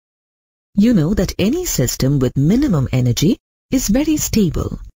You know that any system with minimum energy is very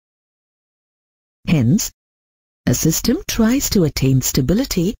stable. Hence, a system tries to attain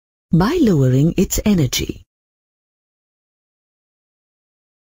stability by lowering its energy.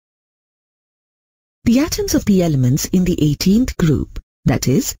 The atoms of the elements in the 18th group, that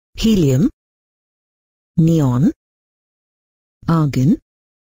is, helium, neon, argon,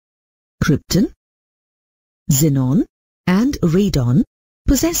 krypton, xenon, and radon,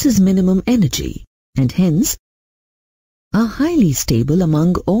 possesses minimum energy and hence are highly stable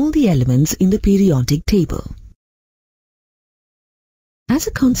among all the elements in the periodic table. As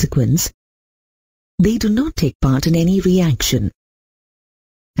a consequence, they do not take part in any reaction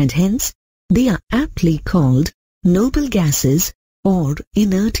and hence they are aptly called noble gases or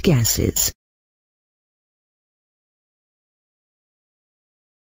inert gases.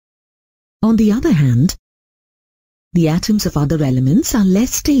 On the other hand, the atoms of other elements are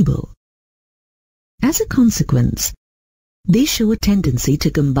less stable. As a consequence, they show a tendency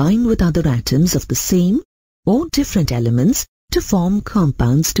to combine with other atoms of the same or different elements to form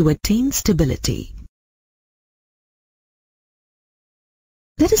compounds to attain stability.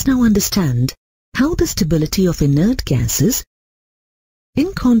 Let us now understand how the stability of inert gases,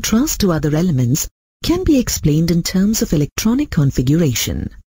 in contrast to other elements, can be explained in terms of electronic configuration.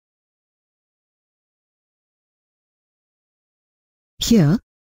 Here,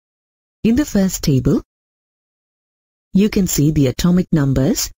 in the first table, you can see the atomic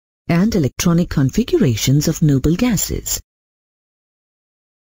numbers and electronic configurations of noble gases.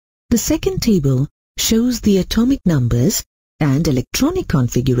 The second table shows the atomic numbers and electronic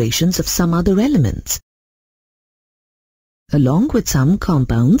configurations of some other elements, along with some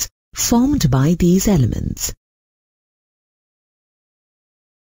compounds formed by these elements.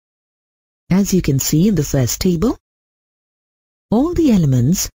 As you can see in the first table, all the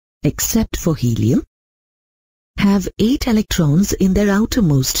elements, except for helium, have 8 electrons in their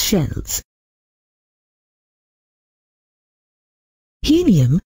outermost shells.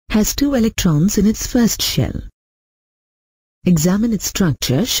 Helium has 2 electrons in its first shell. Examine its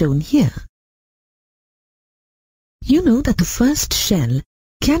structure shown here. You know that the first shell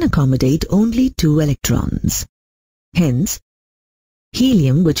can accommodate only 2 electrons. Hence,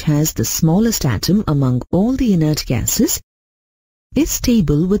 helium, which has the smallest atom among all the inert gases, is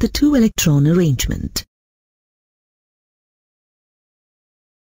stable with a 2-electron arrangement.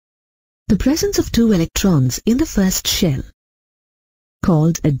 The presence of 2 electrons in the first shell,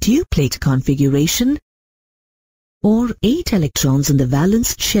 called a duplate configuration, or 8 electrons in the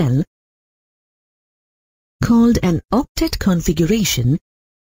valence shell, called an octet configuration,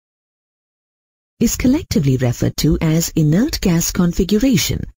 is collectively referred to as inert gas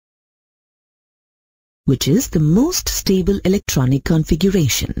configuration, which is the most stable electronic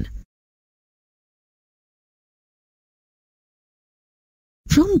configuration.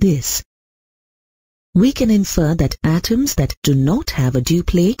 From this, we can infer that atoms that do not have a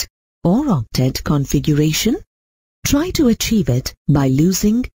duplate or octet configuration try to achieve it by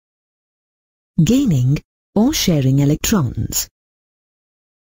losing, gaining, or sharing electrons.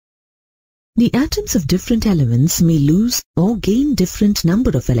 The atoms of different elements may lose or gain different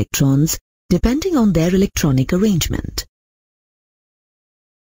number of electrons depending on their electronic arrangement.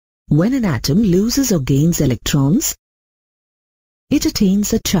 When an atom loses or gains electrons, it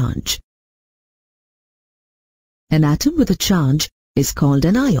attains a charge. An atom with a charge is called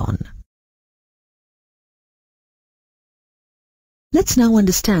an ion. Let's now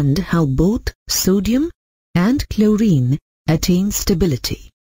understand how both sodium and chlorine attain stability.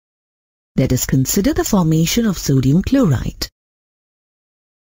 Let us consider the formation of sodium chloride.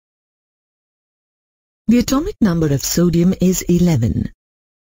 The atomic number of sodium is 11.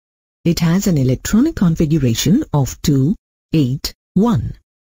 It has an electronic configuration of 2, 8, 1.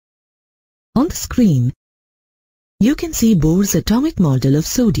 On the screen, you can see Bohr's atomic model of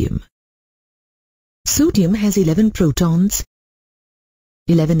sodium. Sodium has 11 protons,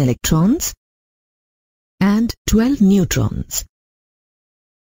 11 electrons, and 12 neutrons.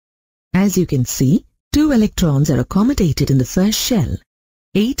 As you can see, 2 electrons are accommodated in the first shell,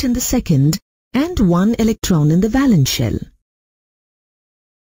 8 in the second, and 1 electron in the valence shell.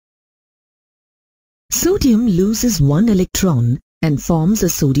 Sodium loses 1 electron and forms a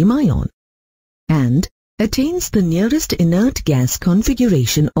sodium ion, and attains the nearest inert gas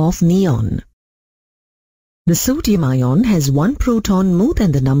configuration of neon. The sodium ion has 1 proton more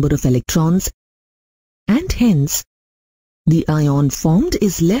than the number of electrons, and hence, the ion formed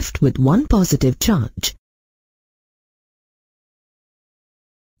is left with 1 positive charge.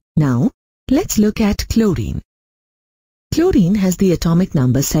 Now, let's look at chlorine. Chlorine has the atomic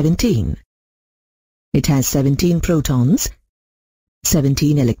number 17. It has 17 protons,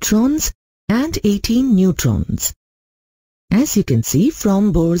 17 electrons and 18 neutrons. As you can see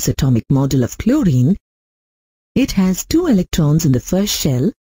from Bohr's atomic model of chlorine, it has 2 electrons in the first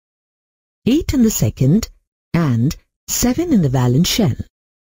shell, 8 in the second and 7 in the valence shell.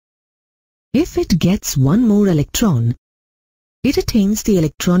 If it gets one more electron, it attains the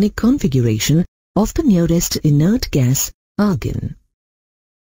electronic configuration of the nearest inert gas, argon.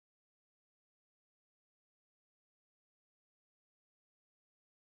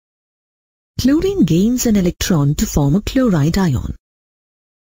 Chlorine gains an electron to form a chloride ion.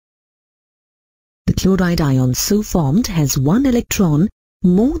 The chloride ion so formed has one electron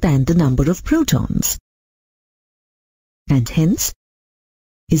more than the number of protons, and hence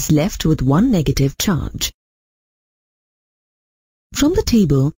is left with one negative charge. From the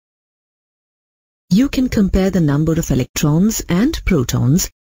table, you can compare the number of electrons and protons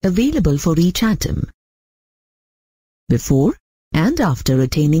available for each atom before and after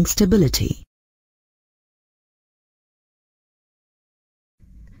attaining stability.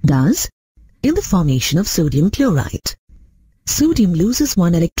 Thus, in the formation of sodium chloride, sodium loses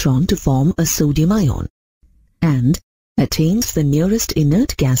one electron to form a sodium ion and attains the nearest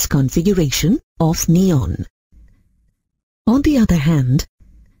inert gas configuration of neon. On the other hand,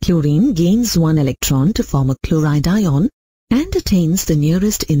 chlorine gains one electron to form a chloride ion and attains the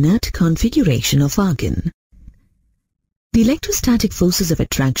nearest inert configuration of argon. The electrostatic forces of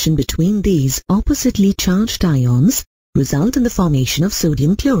attraction between these oppositely charged ions result in the formation of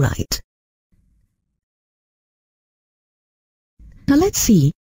sodium chloride. Now let's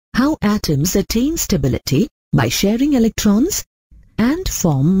see how atoms attain stability by sharing electrons and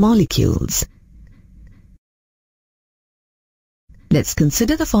form molecules. Let's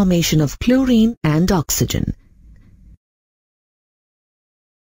consider the formation of chlorine and oxygen.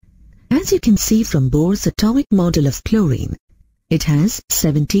 As you can see from Bohr's atomic model of chlorine, it has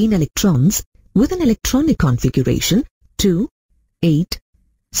 17 electrons with an electronic configuration 2, 8,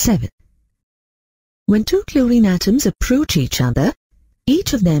 7. When two chlorine atoms approach each other,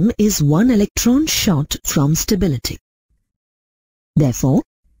 each of them is one electron short from stability. Therefore,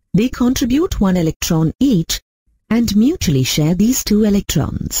 they contribute one electron each and mutually share these two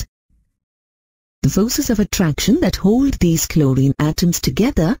electrons. The forces of attraction that hold these chlorine atoms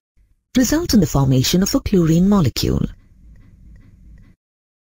together result in the formation of a chlorine molecule.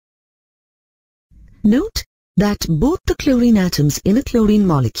 Note that both the chlorine atoms in a chlorine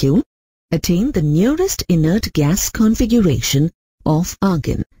molecule attain the nearest inert gas configuration of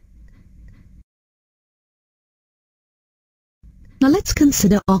argon. Now let's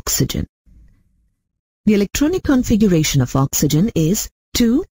consider oxygen. The electronic configuration of oxygen is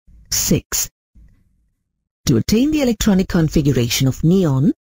 2, 6. To attain the electronic configuration of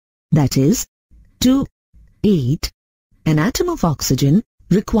neon, that is 2, 8, an atom of oxygen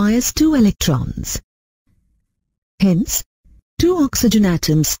requires 2 electrons. Hence, 2 oxygen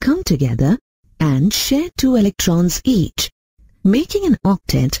atoms come together and share 2 electrons each, making an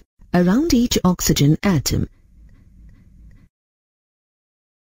octet around each oxygen atom.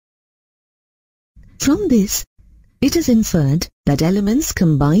 From this, it is inferred that elements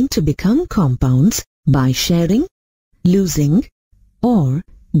combine to become compounds by sharing, losing, or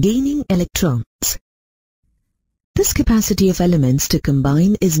gaining electrons. This capacity of elements to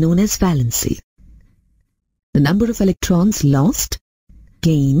combine is known as valency. The number of electrons lost,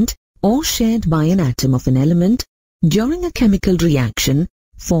 gained, or shared by an atom of an element during a chemical reaction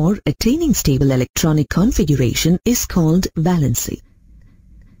for attaining stable electronic configuration is called valency.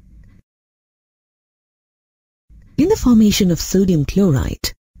 In the formation of sodium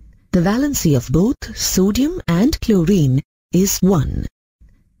chloride, the valency of both sodium and chlorine is 1.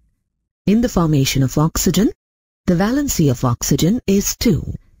 In the formation of oxygen, the valency of oxygen is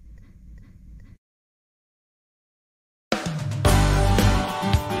 2.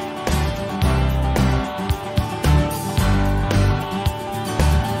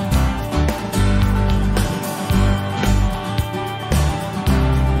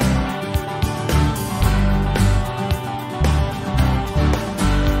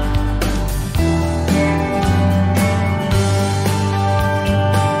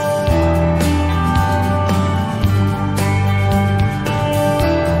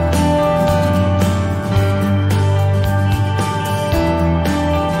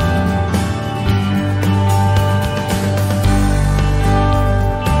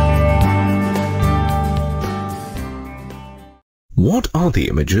 What are the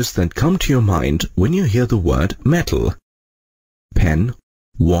images that come to your mind when you hear the word metal? Pen,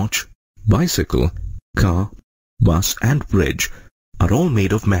 watch, bicycle, car, bus and bridge are all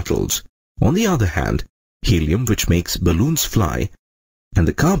made of metals. On the other hand, helium, which makes balloons fly, and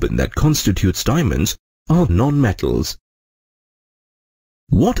the carbon that constitutes diamonds are non-metals.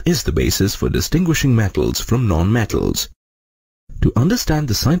 What is the basis for distinguishing metals from non-metals? To understand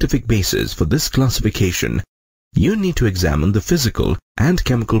the scientific basis for this classification, you need to examine the physical and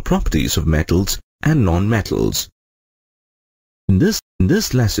chemical properties of metals and non-metals. In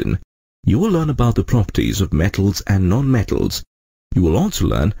this lesson, you will learn about the properties of metals and non-metals. You will also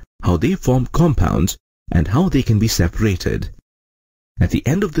learn how they form compounds and how they can be separated. At the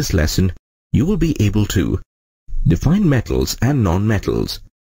end of this lesson, you will be able to define metals and non-metals,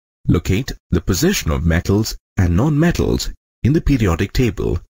 locate the position of metals and non-metals in the periodic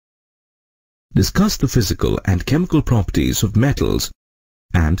table, discuss the physical and chemical properties of metals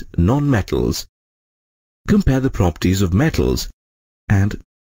and non-metals, compare the properties of metals and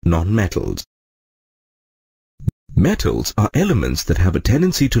non-metals. Metals are elements that have a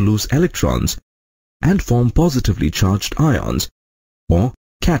tendency to lose electrons and form positively charged ions or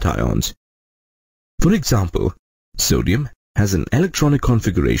cations. For example, sodium has an electronic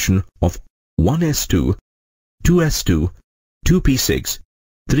configuration of 1s2, 2s2, 2p6,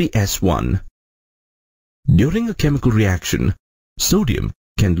 3s1. During a chemical reaction, sodium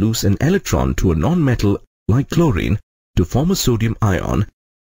can lose an electron to a non-metal like chlorine to form a sodium ion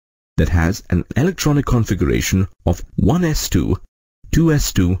that has an electronic configuration of 1s2,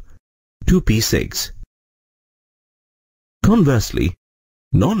 2s2, 2p6. Conversely,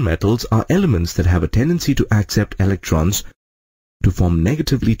 non-metals are elements that have a tendency to accept electrons to form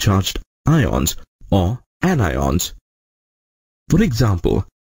negatively charged ions or anions. For example,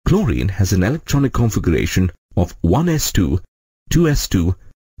 chlorine has an electronic configuration of 1s2, 2s2,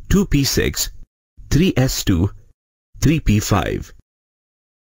 2p6, 3s2, 3p5.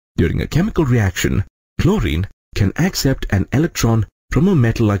 During a chemical reaction, chlorine can accept an electron from a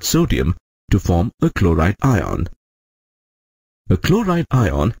metal like sodium to form a chloride ion. A chloride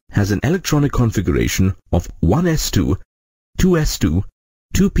ion has an electronic configuration of 1s2, 2s2,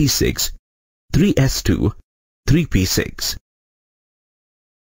 2p6, 3s2, 3p6.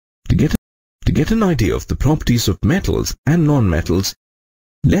 To get an idea of the properties of metals and non-metals,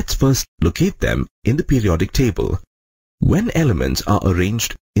 let's first locate them in the periodic table. When elements are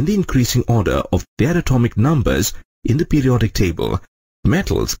arranged in the increasing order of their atomic numbers in the periodic table,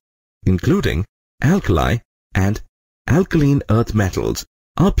 metals, including alkali and alkaline earth metals,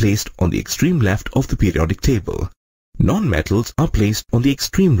 are placed on the extreme left of the periodic table. Non-metals are placed on the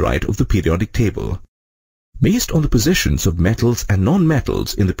extreme right of the periodic table. Based on the positions of metals and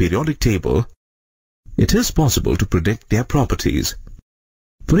non-metals in the periodic table, it is possible to predict their properties.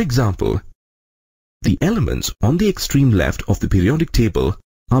 For example, the elements on the extreme left of the periodic table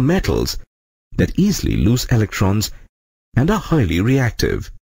are metals that easily lose electrons and are highly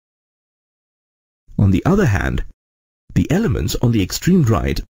reactive. On the other hand, the elements on the extreme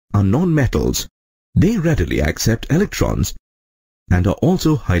right are non-metals. They readily accept electrons and are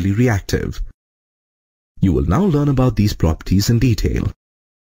also highly reactive. You will now learn about these properties in detail.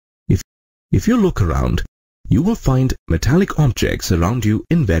 If you look around, you will find metallic objects around you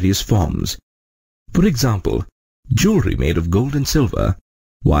in various forms. For example, jewelry made of gold and silver,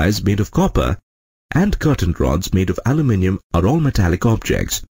 wires made of copper, and curtain rods made of aluminium are all metallic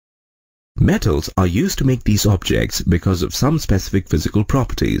objects. Metals are used to make these objects because of some specific physical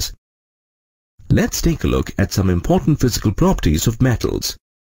properties. Let's take a look at some important physical properties of metals.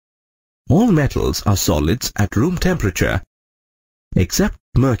 All metals are solids at room temperature, except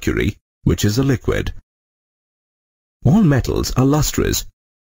mercury, which is a liquid. All metals are lustrous.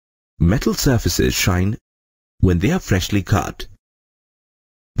 Metal surfaces shine when they are freshly cut.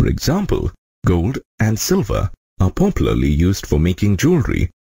 For example, gold and silver are popularly used for making jewelry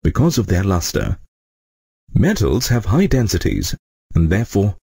because of their luster. Metals have high densities and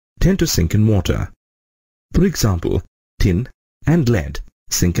therefore tend to sink in water. For example, tin and lead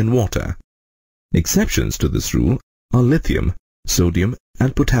sink in water. Exceptions to this rule are lithium, sodium,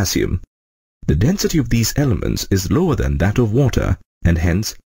 and potassium. The density of these elements is lower than that of water, and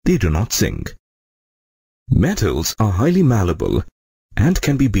hence they do not sink. Metals are highly malleable and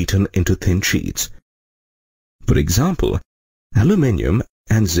can be beaten into thin sheets. For example, aluminium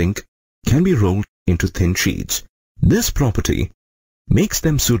and zinc can be rolled into thin sheets. This property makes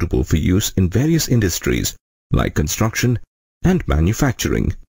them suitable for use in various industries like construction and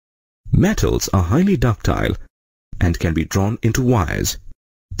manufacturing. Metals are highly ductile and can be drawn into wires.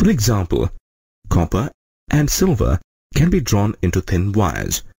 For example, copper and silver can be drawn into thin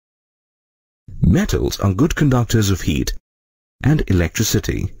wires. Metals are good conductors of heat and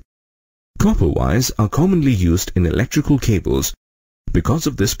electricity. Copper wires are commonly used in electrical cables because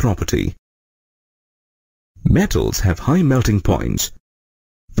of this property. Metals have high melting points.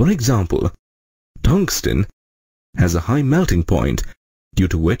 For example, tungsten has a high melting point due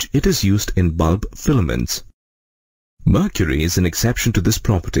to which it is used in bulb filaments. Mercury is an exception to this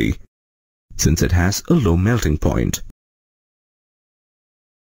property since it has a low melting point.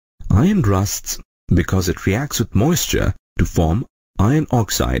 Iron rusts because it reacts with moisture to form iron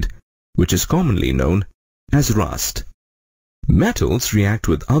oxide, which is commonly known as rust. Metals react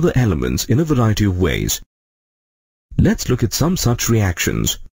with other elements in a variety of ways. Let's look at some such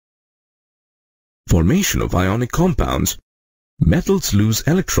reactions. Formation of ionic compounds. Metals lose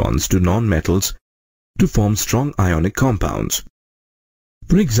electrons to non-metals to form strong ionic compounds.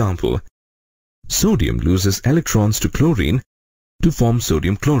 For example, sodium loses electrons to chlorine to form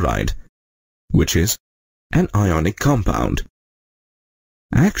sodium chloride, which is an ionic compound.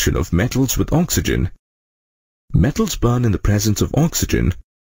 Action of metals with oxygen. Metals burn in the presence of oxygen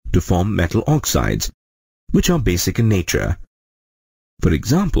to form metal oxides, which are basic in nature. For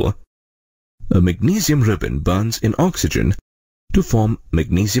example, a magnesium ribbon burns in oxygen to form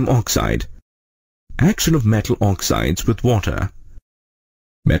magnesium oxide. Action of metal oxides with water.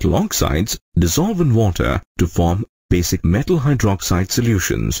 Metal oxides dissolve in water to form basic metal hydroxide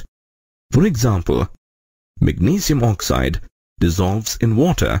solutions. For example, magnesium oxide dissolves in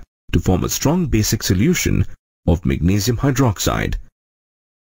water to form a strong basic solution of magnesium hydroxide.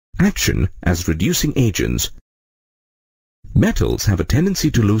 Action as reducing agents. Metals have a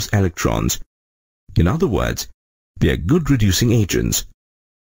tendency to lose electrons. In other words, they are good reducing agents.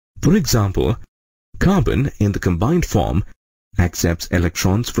 For example, carbon in the combined form accepts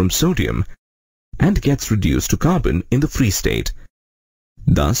electrons from sodium and gets reduced to carbon in the free state.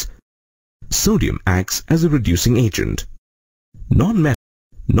 Thus, sodium acts as a reducing agent.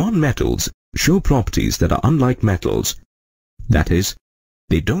 Non-metals show properties that are unlike metals. That is,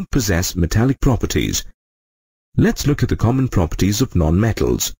 they don't possess metallic properties. Let's look at the common properties of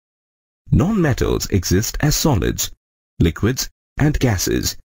non-metals. Non-metals exist as solids, liquids, and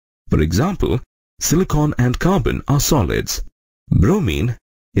gases. For example, silicon and carbon are solids. Bromine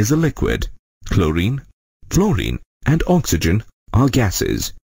is a liquid. Chlorine, fluorine, and oxygen are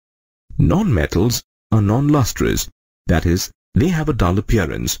gases. Non-metals are non-lustrous, that is, they have a dull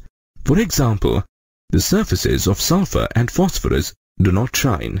appearance. For example, the surfaces of sulfur and phosphorus do not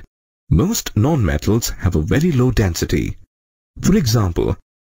shine. Most non-metals have a very low density. For example,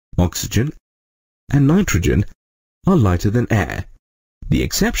 oxygen and nitrogen are lighter than air. The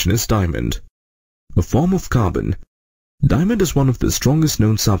exception is diamond, a form of carbon. Diamond is one of the strongest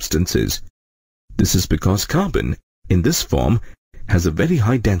known substances. This is because carbon, in this form, has a very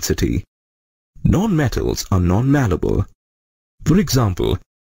high density. Non-metals are non-malleable. For example,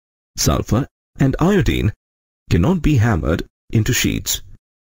 sulfur and iodine cannot be hammered into sheets.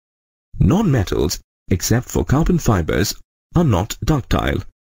 Non-metals, except for carbon fibers, are not ductile.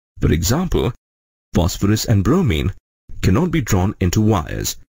 For example, phosphorus and bromine cannot be drawn into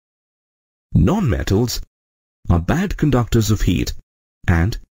wires. Non-metals are bad conductors of heat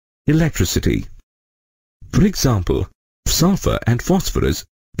and electricity. For example, sulfur and phosphorus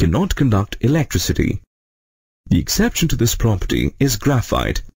cannot conduct electricity. The exception to this property is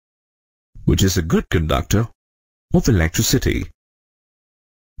graphite, which is a good conductor of electricity.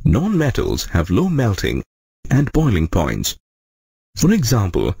 Non-metals have low melting and boiling points. For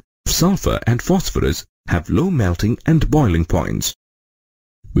example, sulfur and phosphorus have low melting and boiling points.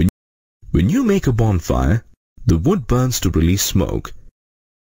 When you make a bonfire, the wood burns to release smoke.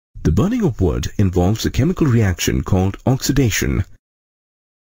 The burning of wood involves a chemical reaction called oxidation.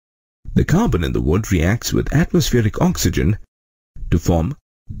 The carbon in the wood reacts with atmospheric oxygen to form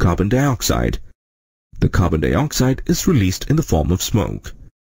carbon dioxide. The carbon dioxide is released in the form of smoke.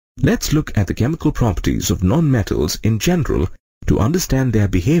 Let's look at the chemical properties of non-metals in general to understand their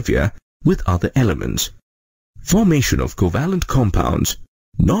behavior with other elements. Formation of covalent compounds.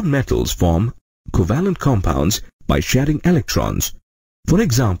 Non-metals form covalent compounds by sharing electrons. For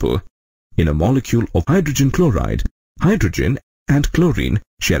example, in a molecule of hydrogen chloride, hydrogen and chlorine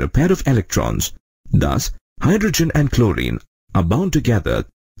share a pair of electrons. Thus, hydrogen and chlorine are bound together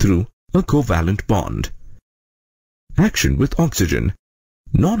through a covalent bond. Action with oxygen.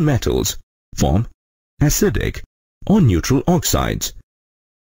 Non-metals form acidic or neutral oxides.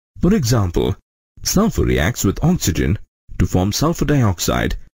 For example, sulfur reacts with oxygen to form sulfur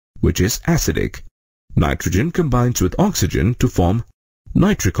dioxide, which is acidic. Nitrogen combines with oxygen to form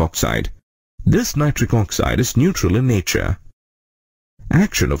nitric oxide. This nitric oxide is neutral in nature.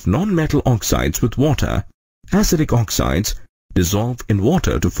 Action of non-metal oxides with water. Acidic oxides dissolve in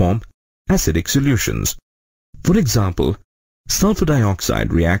water to form acidic solutions. For example, sulfur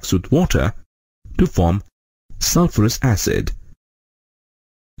dioxide reacts with water to form sulfurous acid.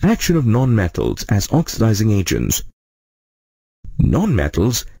 Action of nonmetals as oxidizing agents.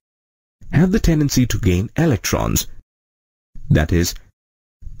 Nonmetals have the tendency to gain electrons. That is,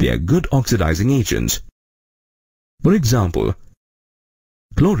 they are good oxidizing agents. For example,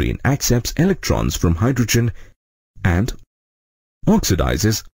 chlorine accepts electrons from hydrogen and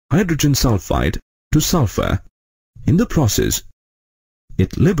oxidizes hydrogen sulfide to sulfur. In the process,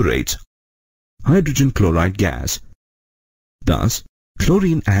 it liberates hydrogen chloride gas. Thus,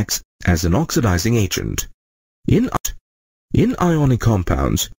 chlorine acts as an oxidizing agent. In ionic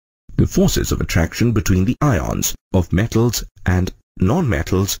compounds, the forces of attraction between the ions of metals and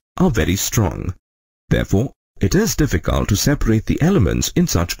nonmetals are very strong. Therefore, it is difficult to separate the elements in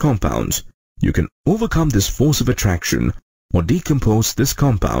such compounds. You can overcome this force of attraction or decompose this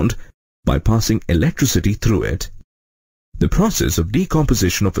compound by passing electricity through it. The process of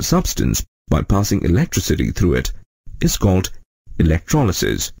decomposition of a substance by passing electricity through it is called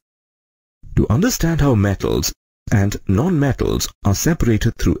electrolysis. To understand how metals and nonmetals are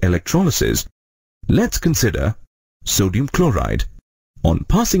separated through electrolysis, let's consider sodium chloride. On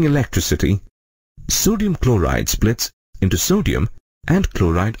passing electricity, sodium chloride splits into sodium and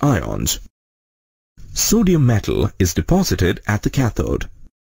chloride ions. Sodium metal is deposited at the cathode.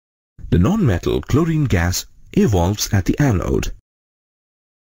 The nonmetal chlorine gas evolves at the anode.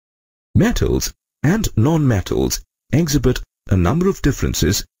 Metals and nonmetals exhibit a number of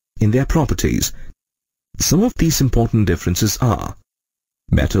differences in their properties. Some of these important differences are: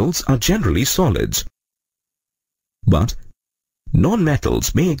 metals are generally solids, but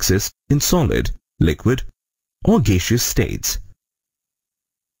nonmetals may exist in solid, liquid, or gaseous states.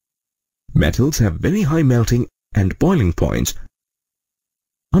 Metals have very high melting and boiling points,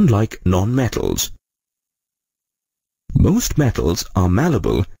 unlike nonmetals. Most metals are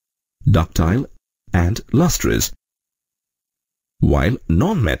malleable, ductile, and lustrous, while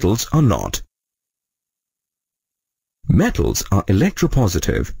nonmetals are not. Metals are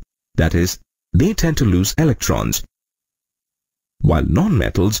electropositive, that is, they tend to lose electrons, while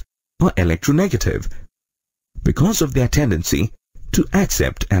nonmetals are electronegative because of their tendency to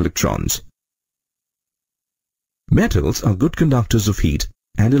accept electrons. Metals are good conductors of heat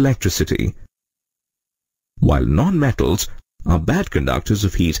and electricity, while nonmetals are bad conductors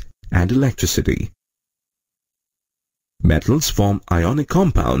of heat and electricity. Metals form ionic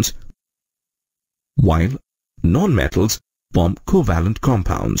compounds, while nonmetals form covalent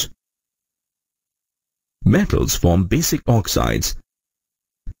compounds. Metals form basic oxides,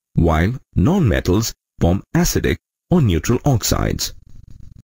 while nonmetals form acidic or neutral oxides.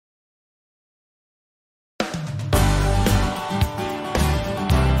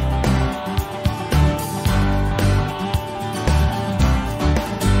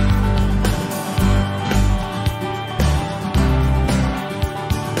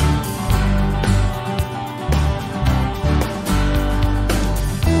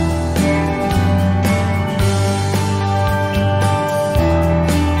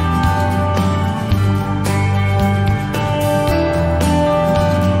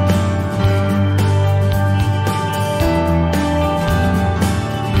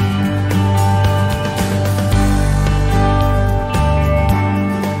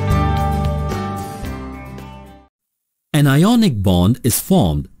 An ionic bond is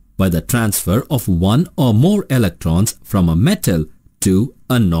formed by the transfer of one or more electrons from a metal to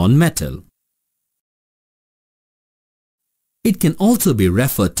a non-metal. It can also be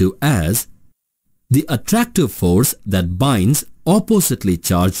referred to as the attractive force that binds oppositely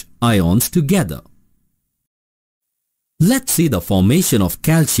charged ions together. Let's see the formation of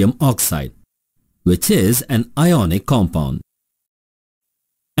calcium oxide, which is an ionic compound.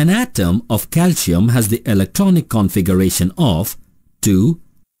 An atom of calcium has the electronic configuration of 2,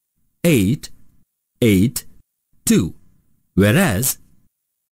 8, 8, 2, whereas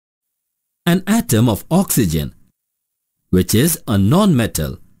an atom of oxygen, which is a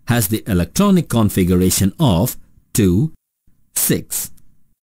non-metal, has the electronic configuration of 2, 6.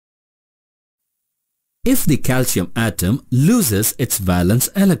 If the calcium atom loses its valence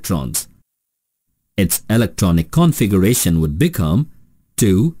electrons, its electronic configuration would become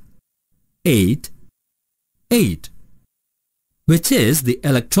 2, 8, 8, which is the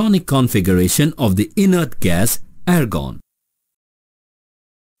electronic configuration of the inert gas argon.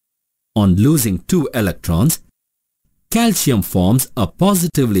 On losing 2 electrons, calcium forms a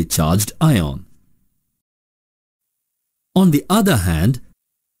positively charged ion. On the other hand,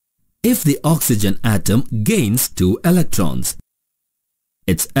 if the oxygen atom gains 2 electrons,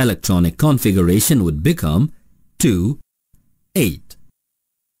 its electronic configuration would become 2, 8.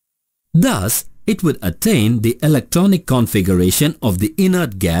 Thus, it would attain the electronic configuration of the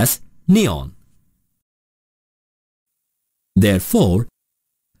inert gas neon. Therefore,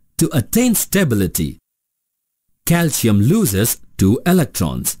 to attain stability, calcium loses 2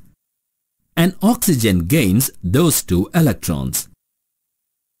 electrons and oxygen gains those 2 electrons.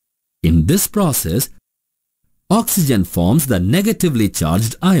 In this process, oxygen forms the negatively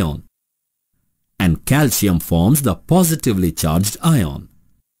charged ion and calcium forms the positively charged ion.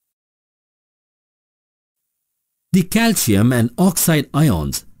 The calcium and oxide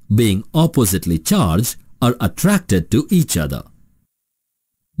ions, being oppositely charged, are attracted to each other.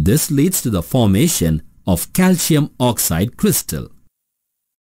 This leads to the formation of calcium oxide crystal.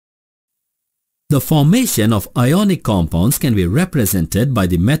 The formation of ionic compounds can be represented by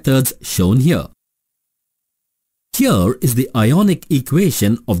the methods shown here. Here is the ionic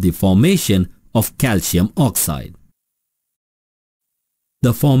equation of the formation of calcium oxide.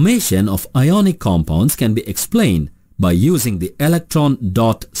 The formation of ionic compounds can be explained by using the electron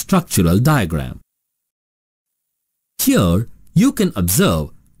dot structural diagram. Here you can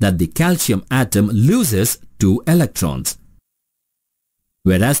observe that the calcium atom loses 2 electrons,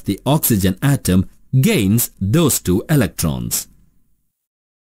 whereas the oxygen atom gains those 2 electrons.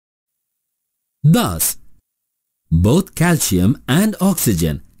 Thus, both calcium and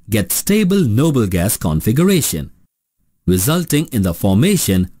oxygen get stable noble gas configuration, resulting in the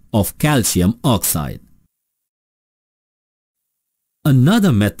formation of calcium oxide.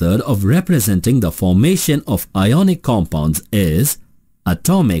 Another method of representing the formation of ionic compounds is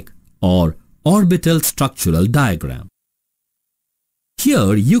atomic or orbital structural diagram.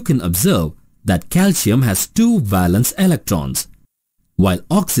 Here you can observe that calcium has 2 valence electrons, while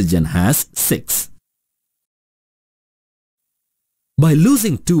oxygen has 6. By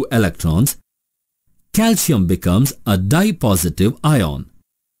losing 2 electrons, calcium becomes a dipositive ion,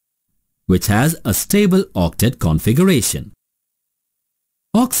 which has a stable octet configuration.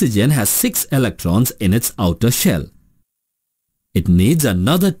 Oxygen has 6 electrons in its outer shell. It needs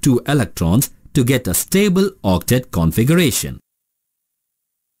another 2 electrons to get a stable octet configuration.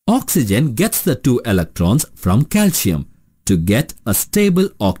 Oxygen gets the 2 electrons from calcium to get a stable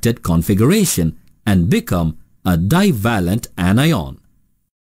octet configuration and become a divalent anion.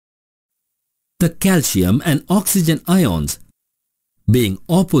 The calcium and oxygen ions, being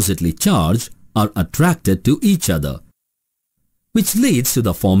oppositely charged, are attracted to each other, which leads to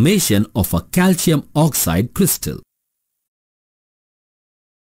the formation of a calcium oxide crystal.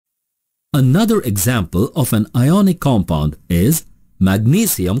 Another example of an ionic compound is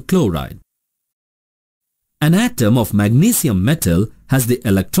magnesium chloride. An atom of magnesium metal has the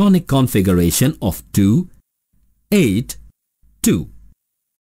electronic configuration of 2, 8, 2.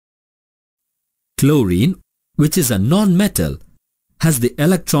 Chlorine, which is a non-metal, has the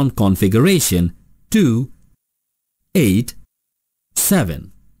electron configuration 2, 8,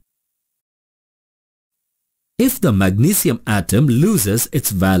 7. If the magnesium atom loses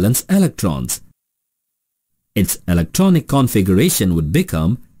its valence electrons, its electronic configuration would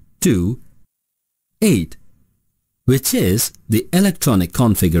become 2, 8, which is the electronic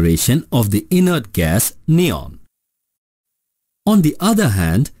configuration of the inert gas neon. On the other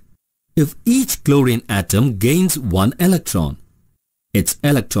hand, if each chlorine atom gains 1 electron, its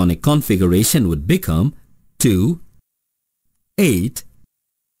electronic configuration would become 2, 8,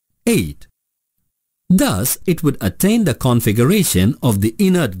 8. Thus, it would attain the configuration of the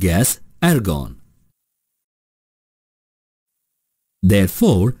inert gas argon.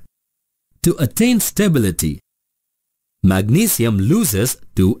 Therefore, to attain stability, magnesium loses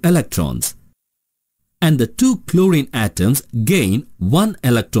 2 electrons, and the 2 chlorine atoms gain 1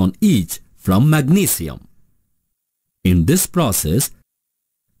 electron each from magnesium. In this process,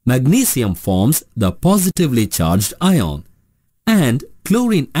 magnesium forms the positively charged ion, and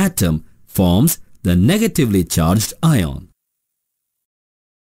chlorine atom forms the negatively charged ion.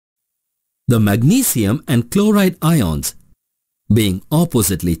 The magnesium and chloride ions, being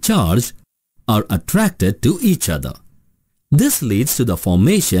oppositely charged, are attracted to each other. This leads to the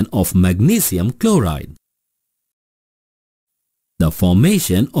formation of magnesium chloride. The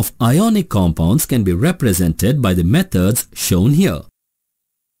formation of ionic compounds can be represented by the methods shown here.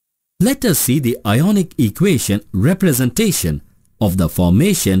 Let us see the ionic equation representation of the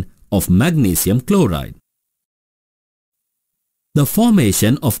formation of magnesium chloride. The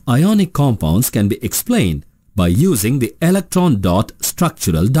formation of ionic compounds can be explained by using the electron dot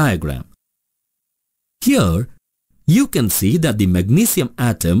structural diagram. Here, you can see that the magnesium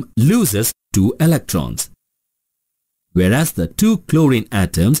atom loses 2 electrons. whereas the 2 chlorine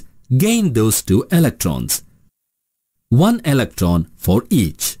atoms gain those 2 electrons. 1 electron for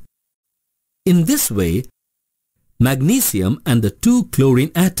each. In this way, magnesium and the 2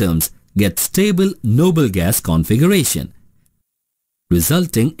 chlorine atoms get stable noble gas configuration,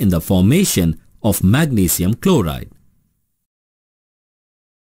 resulting in the formation of magnesium chloride.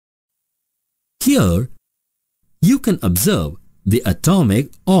 Here, you can observe the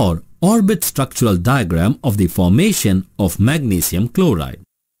atomic or orbit structural diagram of the formation of magnesium chloride.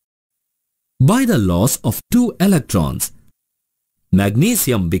 By the loss of 2 electrons,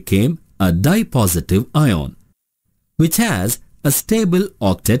 magnesium became a dipositive ion, which has a stable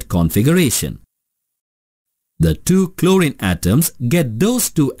octet configuration. The 2 chlorine atoms get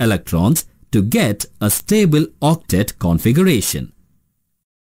those 2 electrons to get a stable octet configuration.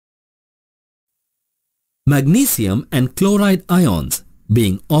 Magnesium and chloride ions,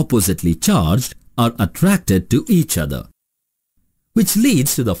 being oppositely charged, are attracted to each other, which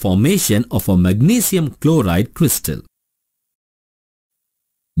leads to the formation of a magnesium chloride crystal.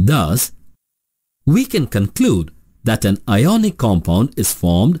 Thus, we can conclude that an ionic compound is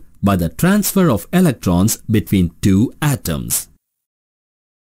formed by the transfer of electrons between 2 atoms.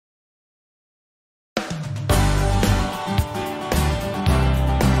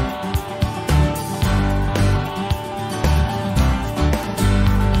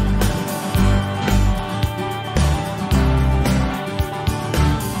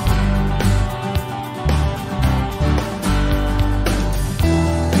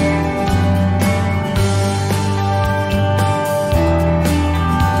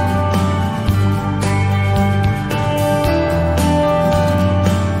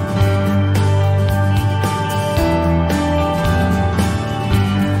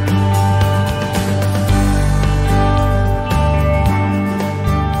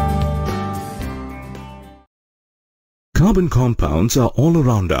 Carbon compounds are all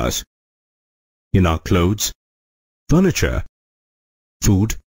around us, in our clothes, furniture,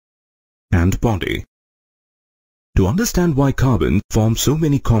 food, and body. To understand why carbon forms so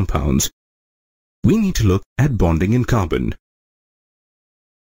many compounds, we need to look at bonding in carbon.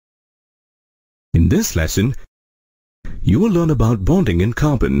 In this lesson, you will learn about bonding in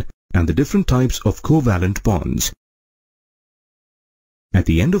carbon and the different types of covalent bonds. At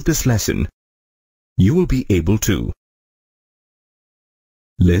the end of this lesson, you will be able to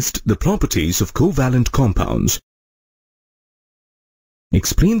list the properties of covalent compounds.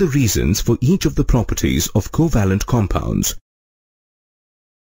 Explain the reasons for each of the properties of covalent compounds.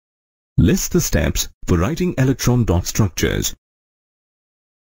 List the steps for writing electron dot structures.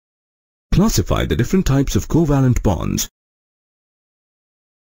 Classify the different types of covalent bonds.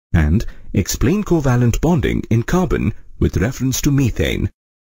 And explain covalent bonding in carbon with reference to methane.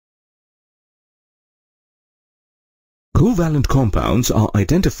 Covalent compounds are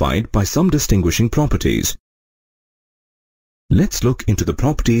identified by some distinguishing properties. Let's look into the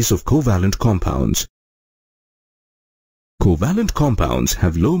properties of covalent compounds. Covalent compounds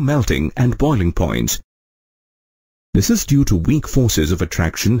have low melting and boiling points. This is due to weak forces of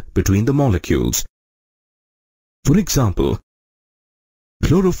attraction between the molecules. For example,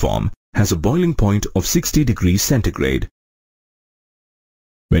 chloroform has a boiling point of 60 degrees centigrade.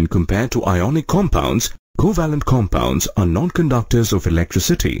 When compared to ionic compounds, covalent compounds are non-conductors of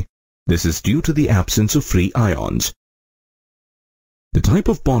electricity. This is due to the absence of free ions. The type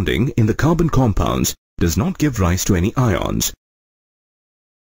of bonding in the carbon compounds does not give rise to any ions.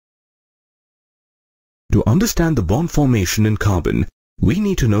 To understand the bond formation in carbon, we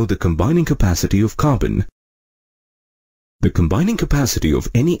need to know the combining capacity of carbon. The combining capacity of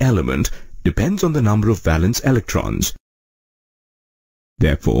any element depends on the number of valence electrons.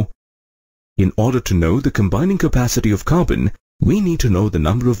 Therefore, in order to know the combining capacity of carbon, we need to know the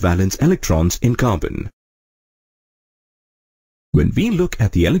number of valence electrons in carbon. When we look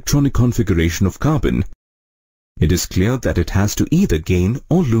at the electronic configuration of carbon, it is clear that it has to either gain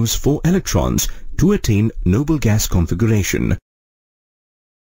or lose 4 electrons to attain noble gas configuration.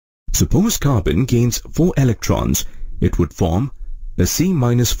 Suppose carbon gains 4 electrons, it would form a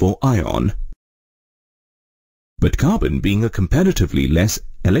C-4 ion. But carbon, being a comparatively less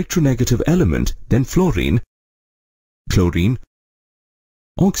electronegative element than fluorine, chlorine,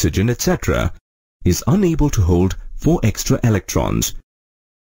 oxygen, etc., is unable to hold 4 extra electrons,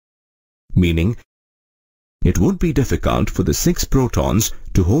 meaning it would be difficult for the 6 protons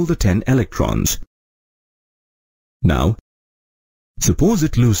to hold the 10 electrons. Now, suppose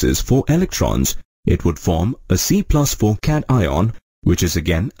it loses 4 electrons, it would form a C+4 cation, which is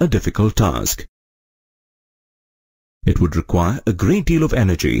again a difficult task. It would require a great deal of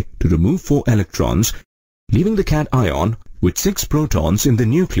energy to remove 4 electrons, leaving the cation with 6 protons in the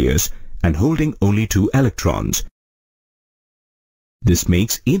nucleus and holding only 2 electrons. This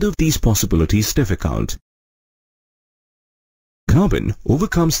makes either of these possibilities difficult. Carbon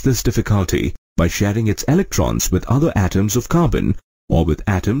overcomes this difficulty by sharing its electrons with other atoms of carbon or with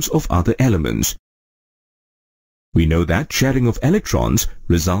atoms of other elements. We know that sharing of electrons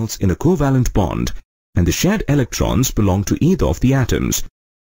results in a covalent bond, and the shared electrons belong to either of the atoms.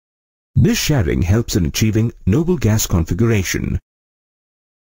 This sharing helps in achieving noble gas configuration.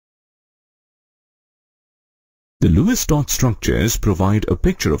 The Lewis dot structures provide a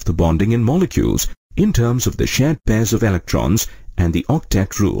picture of the bonding in molecules in terms of the shared pairs of electrons and the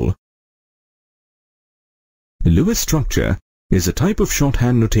octet rule. The Lewis structure is a type of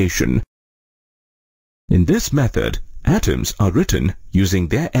shorthand notation. In this method, atoms are written using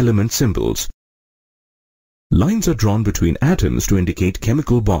their element symbols. Lines are drawn between atoms to indicate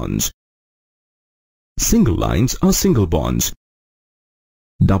chemical bonds. Single lines are single bonds.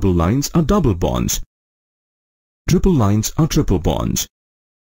 Double lines are double bonds. Triple lines are triple bonds.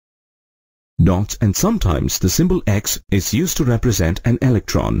 Dots and sometimes the symbol X is used to represent an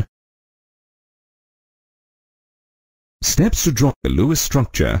electron. Steps to draw the Lewis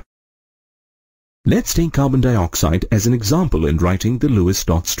structure. Let's take carbon dioxide as an example in writing the Lewis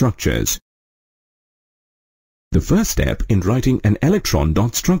dot structures. The first step in writing an electron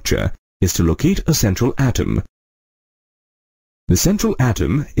dot structure is to locate a central atom. The central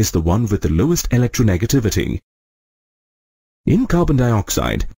atom is the one with the lowest electronegativity. In carbon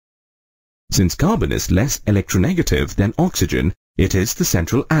dioxide, since carbon is less electronegative than oxygen, it is the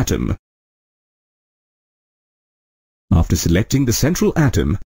central atom. After selecting the central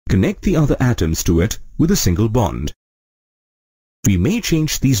atom, connect the other atoms to it with a single bond. We may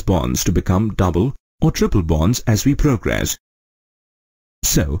change these bonds to become double or triple bonds as we progress.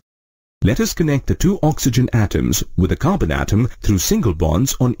 So, let us connect the 2 oxygen atoms with a carbon atom through single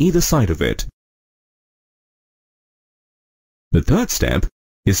bonds on either side of it. The third step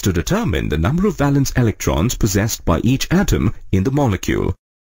is to determine the number of valence electrons possessed by each atom in the molecule.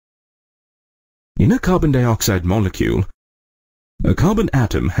 In a carbon dioxide molecule, a carbon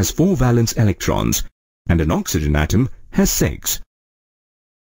atom has 4 valence electrons and an oxygen atom has 6.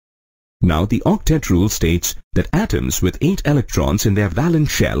 Now the octet rule states that atoms with 8 electrons in their valence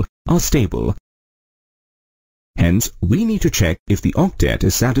shell are stable. Hence, we need to check if the octet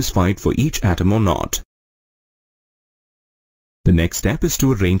is satisfied for each atom or not. The next step is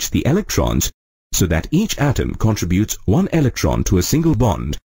to arrange the electrons so that each atom contributes 1 electron to a single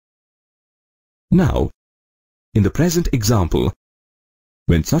bond. Now, in the present example,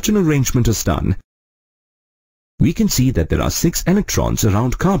 when such an arrangement is done, we can see that there are 6 electrons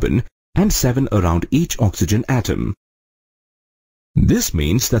around carbon and 7 around each oxygen atom. This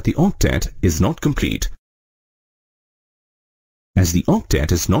means that the octet is not complete. As the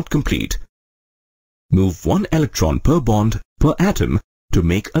octet is not complete, move 1 electron per bond per atom to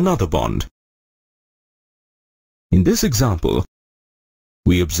make another bond. In this example,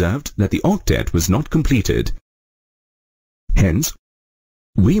 we observed that the octet was not completed. Hence,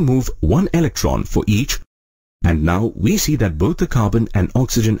 we move 1 electron for each, and now we see that both the carbon and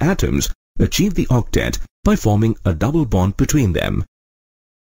oxygen atoms achieve the octet by forming a double bond between them.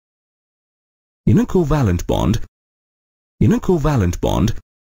 In a covalent bond,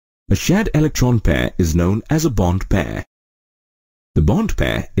 a shared electron pair is known as a bond pair. The bond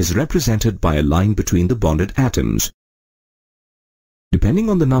pair is represented by a line between the bonded atoms. Depending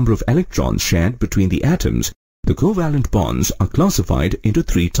on the number of electrons shared between the atoms, the covalent bonds are classified into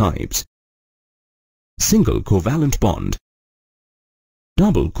 3 types: single covalent bond,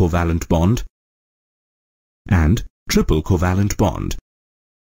 double covalent bond, and triple covalent bond.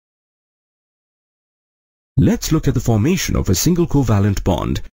 Let's look at the formation of a single covalent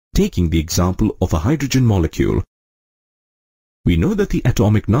bond, taking the example of a hydrogen molecule. We know that the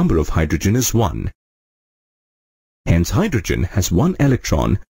atomic number of hydrogen is 1. Hence, hydrogen has 1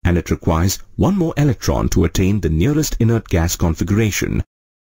 electron and it requires 1 more electron to attain the nearest inert gas configuration,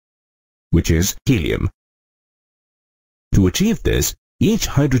 which is helium. To achieve this, each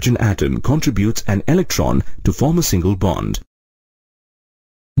hydrogen atom contributes an electron to form a single bond.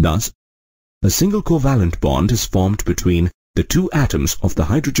 Thus, a single covalent bond is formed between the 2 atoms of the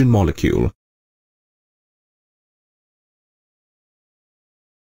hydrogen molecule.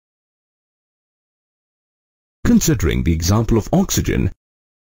 Considering the example of oxygen,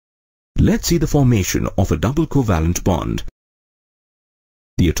 let's see the formation of a double covalent bond.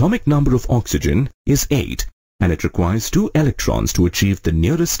 The atomic number of oxygen is 8, and it requires 2 electrons to achieve the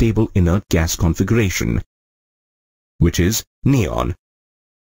nearest stable inert gas configuration, which is neon.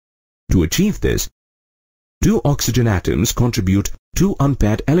 To achieve this, two oxygen atoms contribute two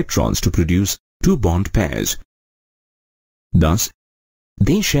unpaired electrons to produce two bond pairs. Thus,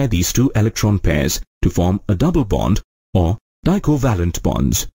 they share these two electron pairs to form a double bond or dicovalent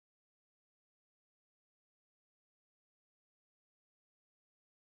bonds.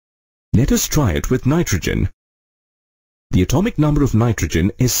 Let us try it with nitrogen. The atomic number of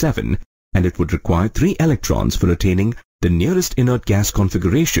nitrogen is 7, and it would require 3 electrons for attaining the nearest inert gas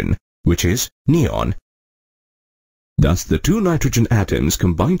configuration, which is neon. Thus, the two nitrogen atoms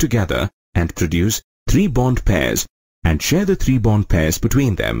combine together and produce 3 bond pairs and share the 3 bond pairs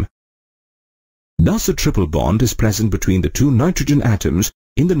between them. Thus, a triple bond is present between the two nitrogen atoms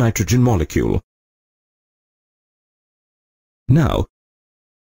in the nitrogen molecule. Now,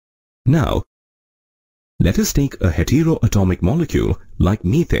 let us take a heteroatomic molecule like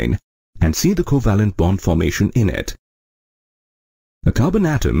methane and see the covalent bond formation in it. A carbon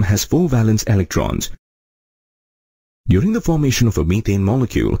atom has 4 valence electrons. During the formation of a methane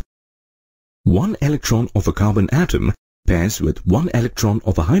molecule, 1 electron of a carbon atom pairs with 1 electron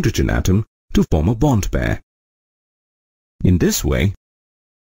of a hydrogen atom to form a bond pair. In this way,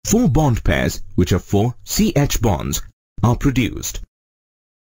 4 bond pairs, which are 4 CH bonds, are produced.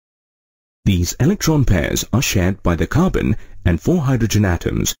 These electron pairs are shared by the carbon and 4 hydrogen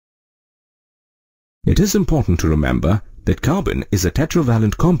atoms. It is important to remember that carbon is a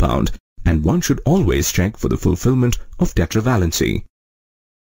tetravalent compound, and one should always check for the fulfillment of tetravalency.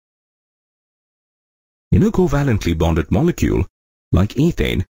 In a covalently bonded molecule, like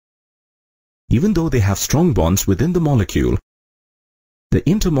ethane, even though they have strong bonds within the molecule, the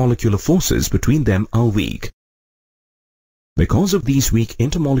intermolecular forces between them are weak. Because of these weak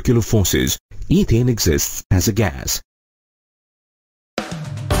intermolecular forces, ethane exists as a gas.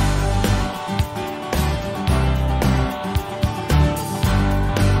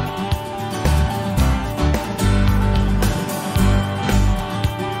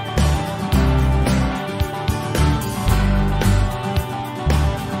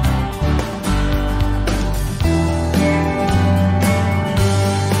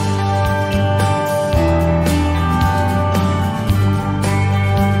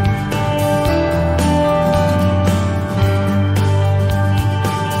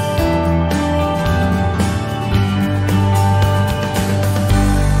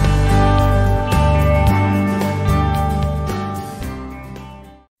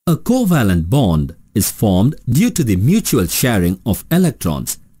 A covalent bond is formed due to the mutual sharing of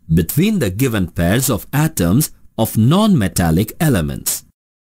electrons between the given pairs of atoms of non-metallic elements.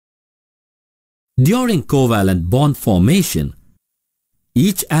 During covalent bond formation,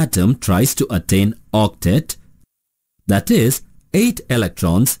 each atom tries to attain octet, that is 8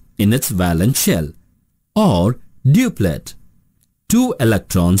 electrons in its valence shell, or duplet, 2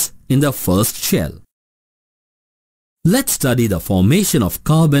 electrons in the first shell. Let's study the formation of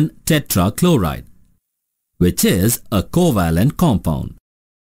carbon tetrachloride, which is a covalent compound.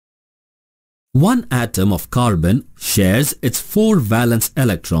 One atom of carbon shares its 4 valence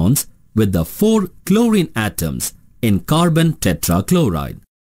electrons with the 4 chlorine atoms in carbon tetrachloride.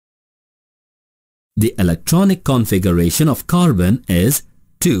 The electronic configuration of carbon is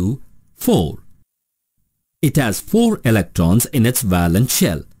 2,4. It has 4 electrons in its valence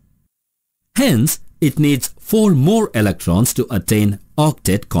shell. Hence, it needs 4 more electrons to attain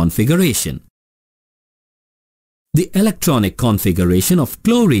octet configuration. The electronic configuration of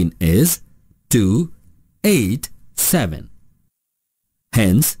chlorine is 2, 8, 7.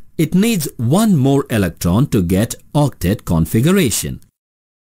 Hence, it needs 1 more electron to get octet configuration.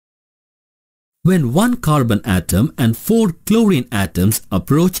 When one carbon atom and 4 chlorine atoms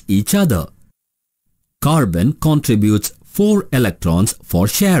approach each other, carbon contributes 4 electrons for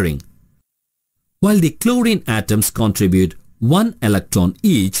sharing, while the chlorine atoms contribute 1 electron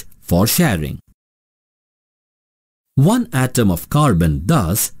each for sharing. One atom of carbon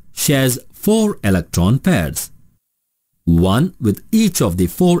thus shares 4 electron pairs, 1 with each of the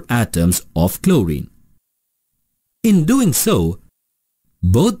 4 atoms of chlorine. In doing so,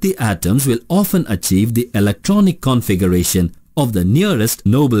 both the atoms will often achieve the electronic configuration of the nearest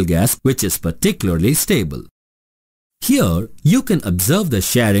noble gas, which is particularly stable. Here, you can observe the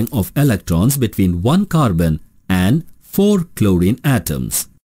sharing of electrons between one carbon and 4 chlorine atoms.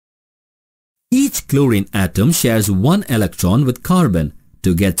 Each chlorine atom shares 1 electron with carbon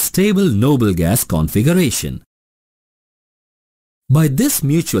to get stable noble gas configuration. By this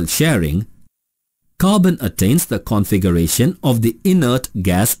mutual sharing, carbon attains the configuration of the inert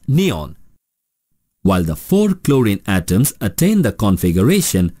gas neon, while the 4 chlorine atoms attain the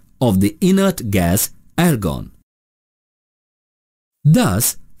configuration of the inert gas argon.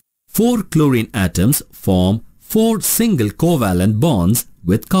 Thus, 4 chlorine atoms form 4 single covalent bonds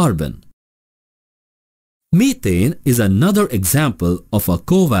with carbon. Methane is another example of a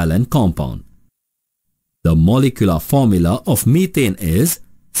covalent compound. The molecular formula of methane is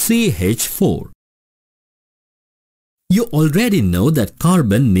CH4. You already know that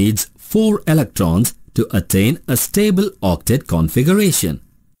carbon needs 4 electrons to attain a stable octet configuration,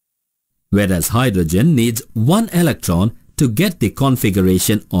 whereas hydrogen needs 1 electron to get the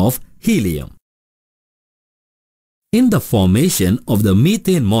configuration of helium. In the formation of the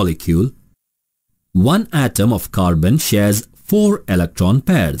methane molecule, one atom of carbon shares 4 electron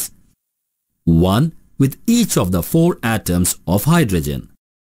pairs, one with each of the 4 atoms of hydrogen.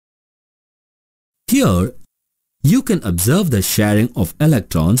 Here, you can observe the sharing of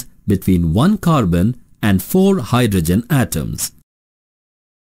electrons between 1 carbon and 4 hydrogen atoms.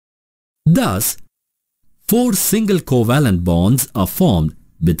 Thus, 4 single covalent bonds are formed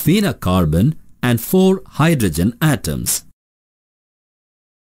between a carbon and 4 hydrogen atoms.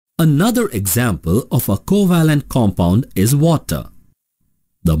 Another example of a covalent compound is water.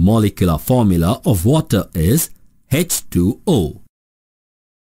 The molecular formula of water is H2O.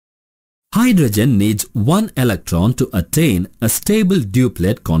 Hydrogen needs 1 electron to attain a stable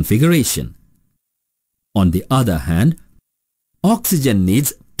duplet configuration. On the other hand, oxygen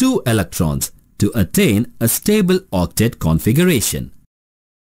needs 2 electrons to attain a stable octet configuration.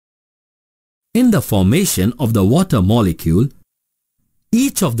 In the formation of the water molecule,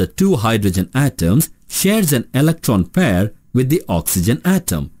 each of the 2 hydrogen atoms shares an electron pair with the oxygen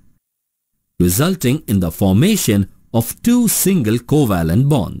atom, resulting in the formation of 2 single covalent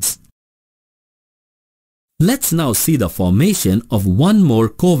bonds. Let's now see the formation of one more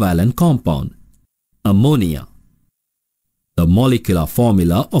covalent compound, ammonia. The molecular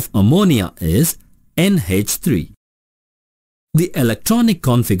formula of ammonia is NH3. The electronic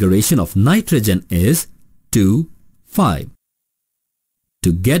configuration of nitrogen is 2,5.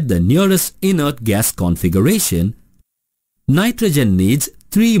 To get the nearest inert gas configuration, nitrogen needs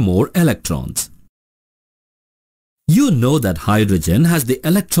 3 more electrons. You know that hydrogen has the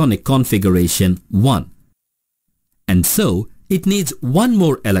electronic configuration 1. And so, it needs 1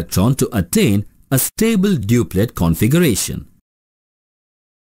 more electron to attain a stable duplet configuration.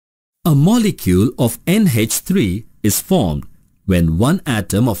 A molecule of NH3 is formed when 1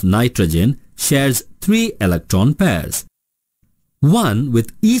 atom of nitrogen shares 3 electron pairs, one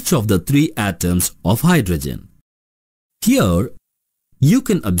with each of the 3 atoms of hydrogen. Here, you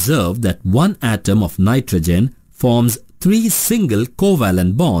can observe that 1 atom of nitrogen forms 3 single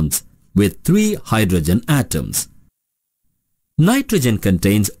covalent bonds with 3 hydrogen atoms. Nitrogen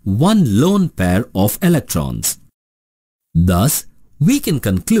contains 1 lone pair of electrons. Thus, we can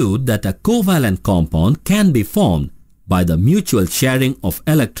conclude that a covalent compound can be formed by the mutual sharing of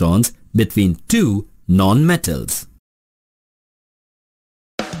electrons between 2 non-metals.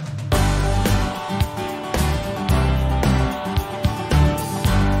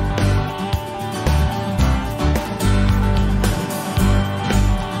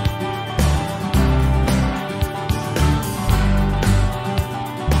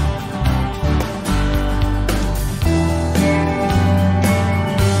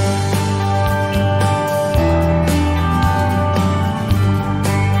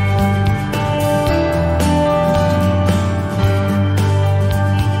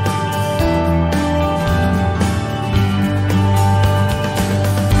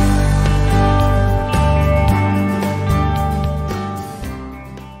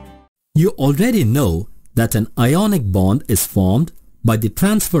 You already know that an ionic bond is formed by the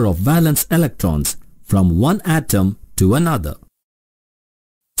transfer of valence electrons from one atom to another.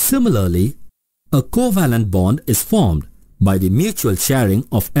 Similarly, a covalent bond is formed by the mutual sharing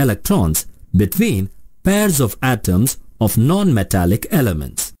of electrons between pairs of atoms of non-metallic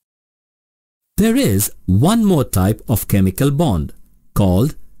elements. There is one more type of chemical bond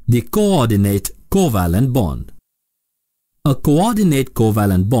called the coordinate covalent bond. A coordinate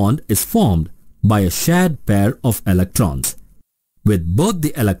covalent bond is formed by a shared pair of electrons, with both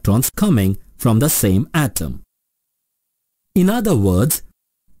the electrons coming from the same atom. In other words,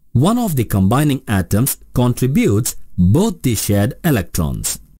 one of the combining atoms contributes both the shared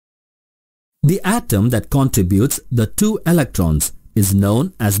electrons. The atom that contributes the 2 electrons is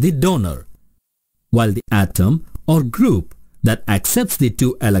known as the donor, while the atom or group that accepts the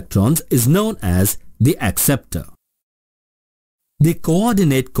 2 electrons is known as the acceptor. The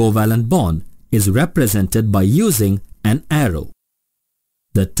coordinate covalent bond is represented by using an arrow.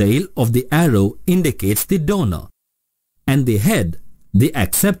 The tail of the arrow indicates the donor, and the head the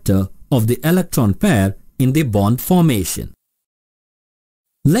acceptor of the electron pair in the bond formation.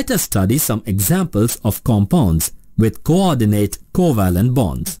 Let us study some examples of compounds with coordinate covalent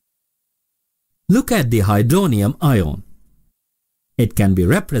bonds. Look at the hydronium ion. It can be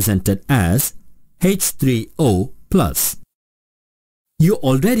represented as H3O+. You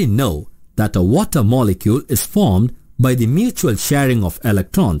already know that a water molecule is formed by the mutual sharing of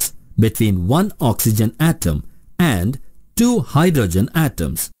electrons between one oxygen atom and two hydrogen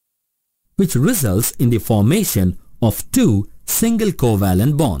atoms, which results in the formation of two single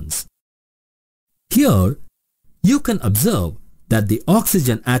covalent bonds. Here, you can observe that the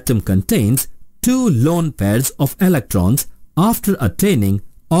oxygen atom contains two lone pairs of electrons after attaining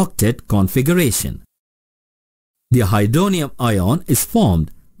octet configuration. The hydronium ion is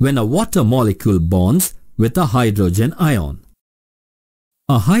formed when a water molecule bonds with a hydrogen ion.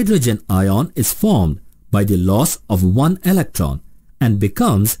 A hydrogen ion is formed by the loss of one electron and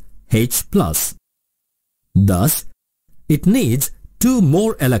becomes H+. Thus, it needs two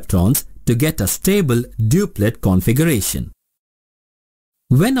more electrons to get a stable duplet configuration.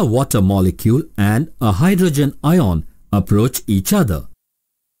 When a water molecule and a hydrogen ion approach each other,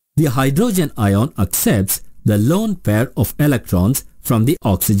 the hydrogen ion accepts the lone pair of electrons from the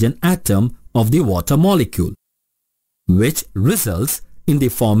oxygen atom of the water molecule, which results in the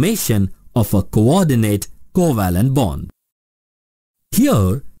formation of a coordinate covalent bond.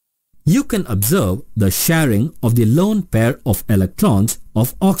 Here, you can observe the sharing of the lone pair of electrons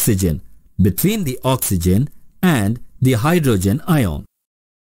of oxygen between the oxygen and the hydrogen ion.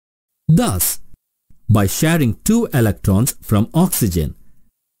 Thus, by sharing two electrons from oxygen,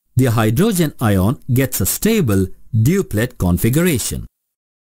 the hydrogen ion gets a stable duplet configuration.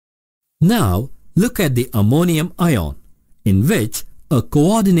 Now, look at the ammonium ion, in which a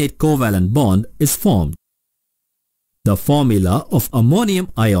coordinate covalent bond is formed. The formula of ammonium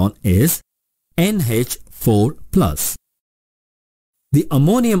ion is NH4+. The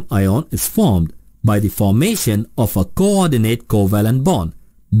ammonium ion is formed by the formation of a coordinate covalent bond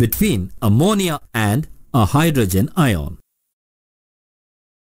between ammonia and a hydrogen ion.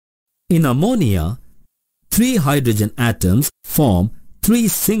 In ammonia, three hydrogen atoms form three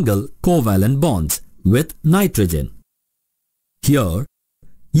single covalent bonds with nitrogen. Here,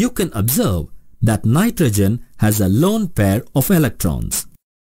 you can observe that nitrogen has a lone pair of electrons.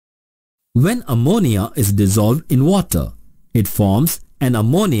 When ammonia is dissolved in water, it forms an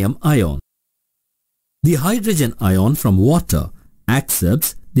ammonium ion. The hydrogen ion from water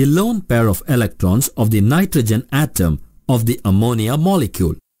accepts the lone pair of electrons of the nitrogen atom of the ammonia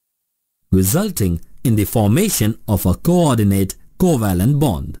molecule, resulting in the formation of a coordinate covalent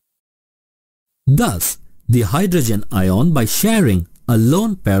bond. Thus, the hydrogen ion, by sharing a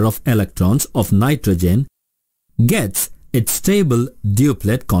lone pair of electrons of nitrogen, gets its stable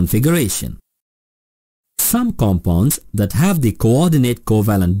duplet configuration. Some compounds that have the coordinate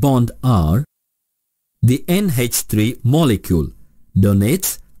covalent bond are: the NH3 molecule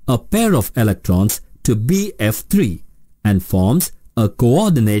donates a pair of electrons to BF3 and forms a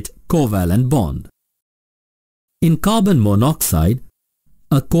coordinate covalent bond. In carbon monoxide,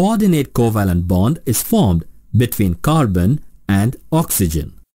 a coordinate covalent bond is formed between carbon and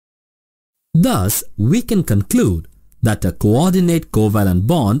oxygen. Thus, we can conclude that a coordinate covalent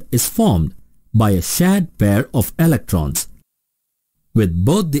bond is formed by a shared pair of electrons, with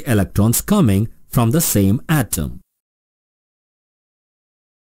both the electrons coming from the same atom.